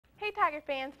Hey Tiger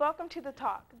fans, welcome to The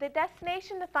Talk, the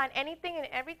destination to find anything and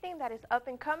everything that is up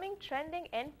and coming, trending,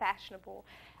 and fashionable.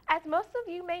 As most of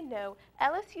you may know,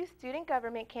 LSU student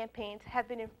government campaigns have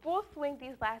been in full swing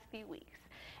these last few weeks.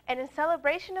 And in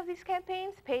celebration of these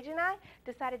campaigns, Paige and I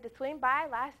decided to swing by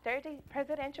last Thursday's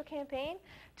presidential campaign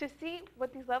to see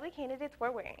what these lovely candidates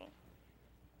were wearing.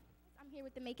 I'm here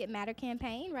with the Make It Matter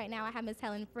campaign. Right now I have Ms.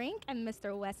 Helen Frink and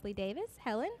Mr. Wesley Davis.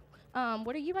 Helen,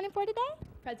 what are you running for today?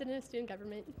 President of Student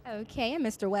Government. Okay, and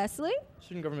Mr. Wesley?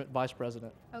 Student Government Vice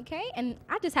President. Okay, and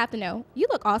I just have to know, you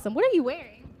look awesome. What are you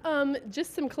wearing?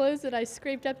 Just some clothes that I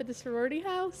scraped up at the sorority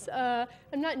house.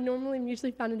 I'm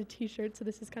usually found in a t-shirt, so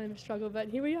this is kind of a struggle, but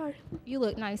here we are. You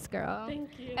look nice, girl.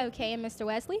 Thank you. Okay, and Mr.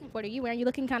 Wesley, what are you wearing? You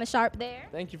looking kind of sharp there.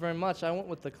 Thank you very much. I went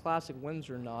with the classic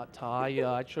Windsor knot tie.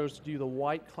 I chose to do the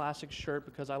white classic shirt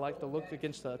because I like the look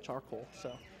against the charcoal.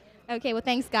 So. Okay, well,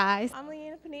 thanks, guys. I'm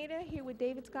Leiana Pineda here with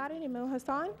David Scott and Emil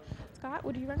Hassan. Scott,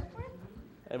 what are you running for?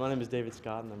 Hey, my name is David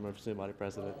Scott, and I'm running for Student Body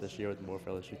President this year with the More for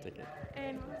LSU ticket.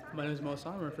 And My name is Mo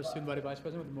Hassan. I'm running for Student Body Vice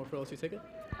President with the More for LSU ticket.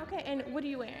 okay, and what are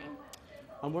you wearing?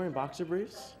 I'm wearing boxer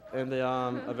briefs and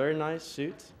a very nice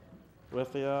suit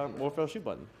with a More for LSU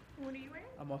button. What are you wearing?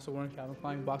 I'm also wearing Calvin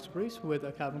Klein boxer briefs with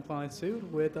a Calvin Klein suit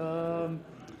with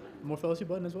More for LSU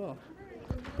button as well.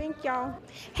 Thank y'all.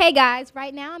 Hey, guys,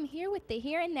 right now I'm here with the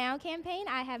Here and Now campaign.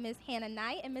 I have Ms. Hannah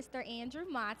Knight and Mr. Andrew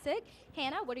Motzik.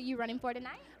 Hannah, what are you running for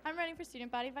tonight? I'm running for Student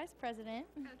Body Vice President.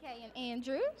 Okay, and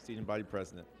Andrew? Student Body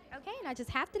President. Okay, and I just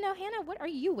have to know, Hannah, what are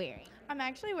you wearing? I'm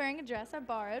actually wearing a dress I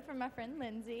borrowed from my friend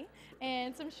Lindsay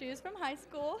and some shoes from high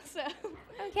school. So,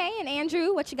 Okay, and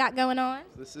Andrew, what you got going on?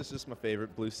 This is just my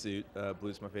favorite blue suit.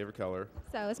 Blue's my favorite color,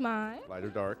 So is mine. light or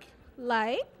dark.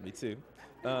 Light. Me too.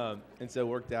 And so it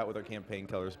worked out with our campaign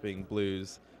colors being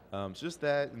blues. So just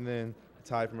that, and then a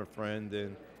tie from a friend,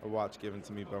 and a watch given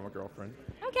to me by my girlfriend.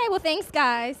 Okay, well, thanks,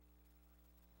 guys.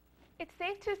 It's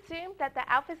safe to assume that the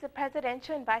outfits the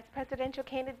presidential and vice presidential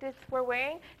candidates were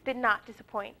wearing did not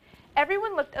disappoint.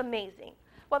 Everyone looked amazing.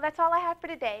 Well, that's all I have for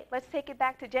today. Let's take it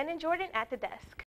back to Jen and Jordan at the desk.